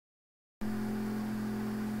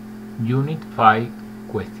Unit 5,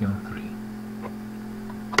 Question 3.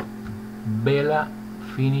 Bella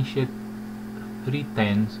finished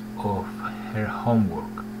 3/10 of her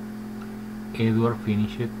homework. Edward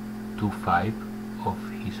finished 2/5 of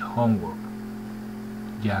his homework.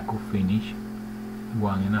 Jacob finished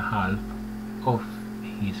 1.5 of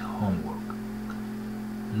his homework.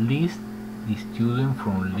 List the student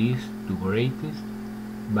from least to greatest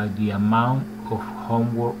by the amount of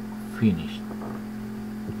homework finished.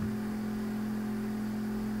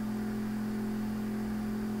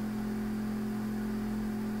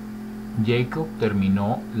 Jacob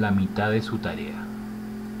terminó la mitad de su tarea.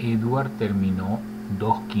 Edward terminó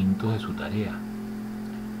 2/5 de su tarea.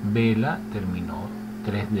 Bella terminó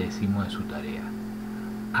 3/10 de su tarea.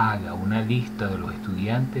 Haga una lista de los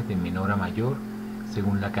estudiantes de menor a mayor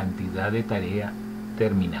según la cantidad de tarea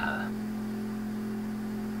terminada.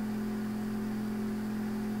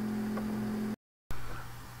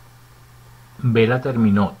 Bella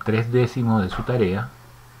terminó 3/10 de su tarea.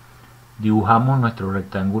 Dibujamos nuestro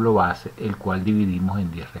rectángulo base, el cual dividimos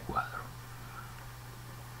en 10 recuadros.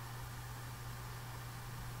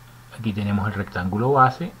 Aquí tenemos el rectángulo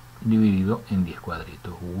base dividido en 10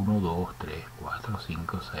 cuadritos. 1, 2, 3, 4,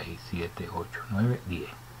 5, 6, 7, 8, 9,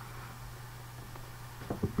 10.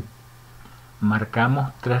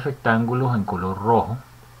 Marcamos 3 rectángulos en color rojo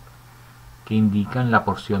que indican la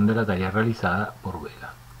porción de la tarea realizada por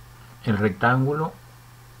Bella. El rectángulo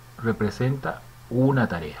representa una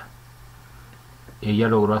tarea. Ella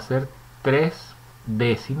logró hacer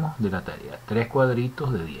 3/10 de la tarea, 3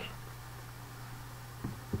 cuadritos de 10.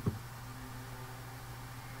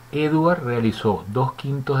 Edward realizó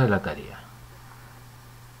 2/5 de la tarea.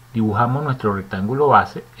 Dibujamos nuestro rectángulo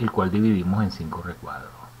base, el cual dividimos en 5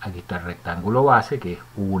 recuadros. Aquí está el rectángulo base, que es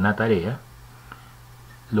una tarea.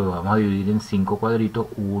 Lo vamos a dividir en 5 cuadritos,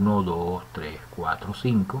 1, 2, 3, 4,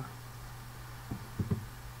 5.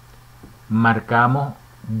 Marcamos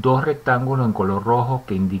 2 rectángulos en color rojo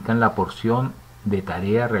que indican la porción de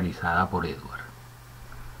tarea realizada por Edward.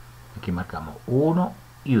 Aquí marcamos 1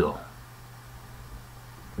 y 2.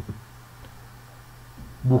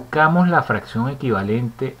 Buscamos la fracción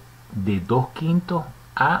equivalente de 2/5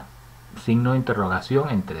 a signo de interrogación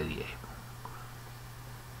entre 10.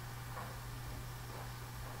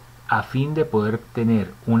 A fin de poder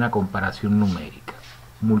tener una comparación numérica,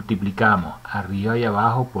 multiplicamos arriba y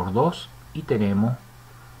abajo por 2 y tenemos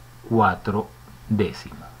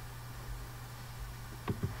 4/10.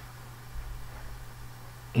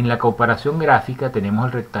 En la comparación gráfica tenemos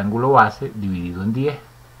el rectángulo base dividido en 10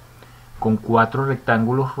 con 4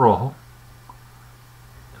 rectángulos rojos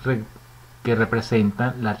que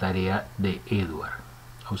representan la tarea de Edward.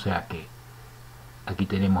 O sea que aquí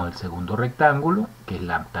tenemos el segundo rectángulo, que es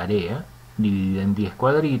la tarea dividida en 10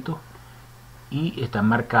 cuadritos, y están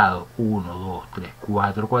marcados 1, 2, 3,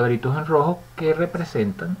 4 cuadritos en rojo que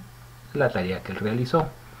representan la tarea que él realizó.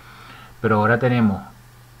 Pero ahora tenemos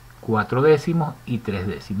 4/10 y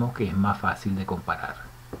 3/10, que es más fácil de comparar.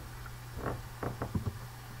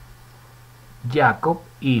 Jacob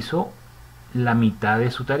hizo la mitad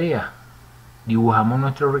de su tarea. Dibujamos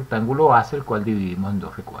nuestro rectángulo base, el cual dividimos en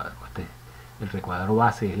 2 recuadros. El recuadro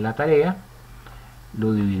base es la tarea,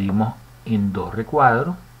 lo dividimos en 2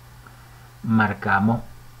 recuadros, marcamos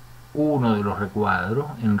uno de los recuadros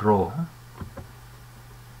en rojo,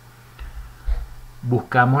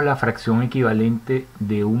 buscamos la fracción equivalente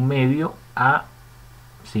de 1/2 a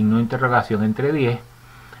signo de interrogación entre 10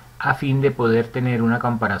 a fin de poder tener una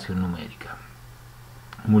comparación numérica.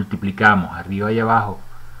 Multiplicamos arriba y abajo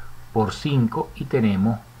por 5 y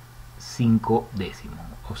tenemos 5/10.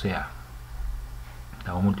 O sea,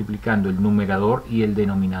 estamos multiplicando el numerador y el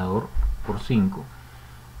denominador por 5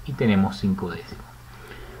 y tenemos 5/10.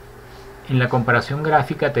 En la comparación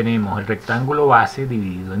gráfica tenemos el rectángulo base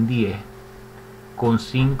dividido en 10 con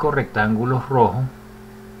 5 rectángulos rojos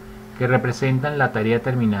que representan la tarea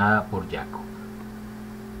terminada por Jacob.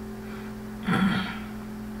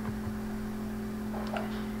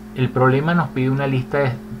 El problema nos pide una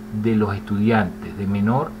lista de los estudiantes de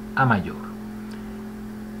menor a mayor.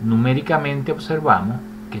 Numéricamente observamos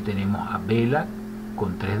que tenemos a Bella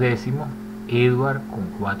con 3/10, Edward con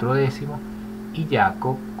 4/10 y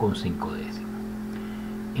Jacob con 5/10.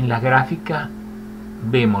 En las gráficas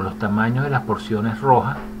vemos los tamaños de las porciones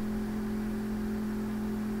rojas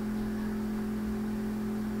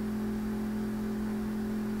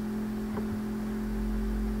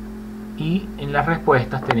y en las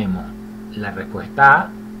respuestas tenemos la respuesta A,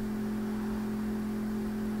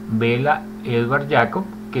 Bella, Edward, Jacob,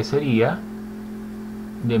 que sería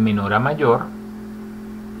de menor a mayor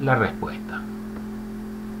la respuesta.